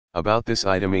About this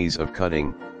item: ease of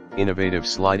cutting, innovative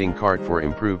sliding cart for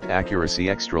improved accuracy,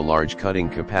 extra large cutting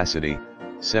capacity,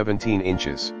 17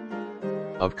 inches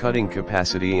of cutting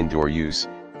capacity, indoor use,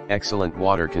 excellent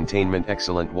water containment,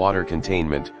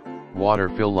 water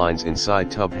fill lines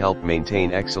inside tub help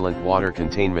maintain excellent water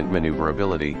containment,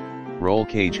 maneuverability, roll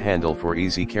cage handle for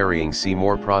easy carrying. See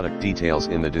more product details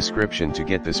in the description to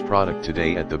get this product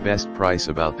today at the best price.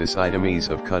 About this item: ease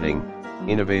of cutting,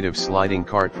 innovative sliding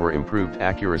cart for improved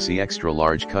accuracy, extra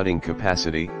large cutting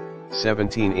capacity,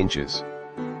 17 inches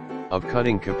of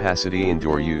cutting capacity,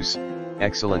 indoor use,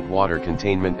 excellent water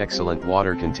containment,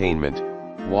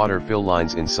 water fill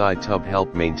lines inside tub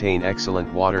help maintain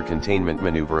excellent water containment,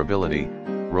 maneuverability,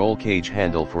 roll cage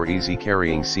handle for easy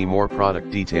carrying. See more product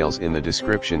details in the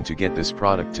description to get this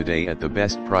product today at the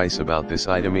best price. About this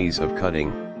item: ease of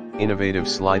cutting, innovative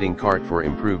sliding cart for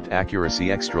improved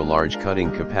accuracy, extra large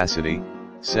cutting capacity,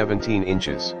 17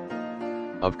 inches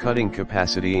of cutting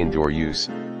capacity, indoor use,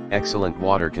 excellent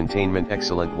water containment,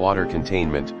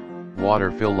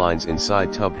 water fill lines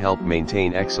inside tub help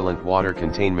maintain excellent water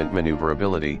containment,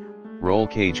 maneuverability, roll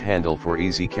cage handle for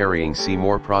easy carrying. See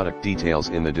more product details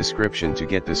in the description to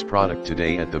get this product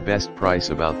today at the best price.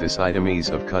 About this item: ease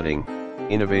of cutting,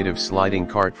 innovative sliding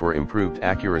cart for improved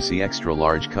accuracy, extra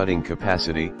large cutting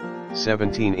capacity,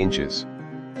 17 inches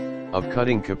of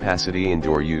cutting capacity,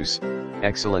 indoor use,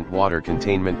 excellent water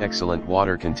containment,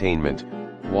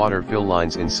 water fill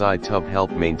lines inside tub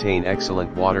help maintain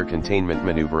excellent water containment,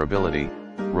 maneuverability,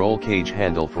 roll cage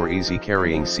handle for easy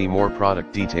carrying. See more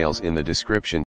product details in the description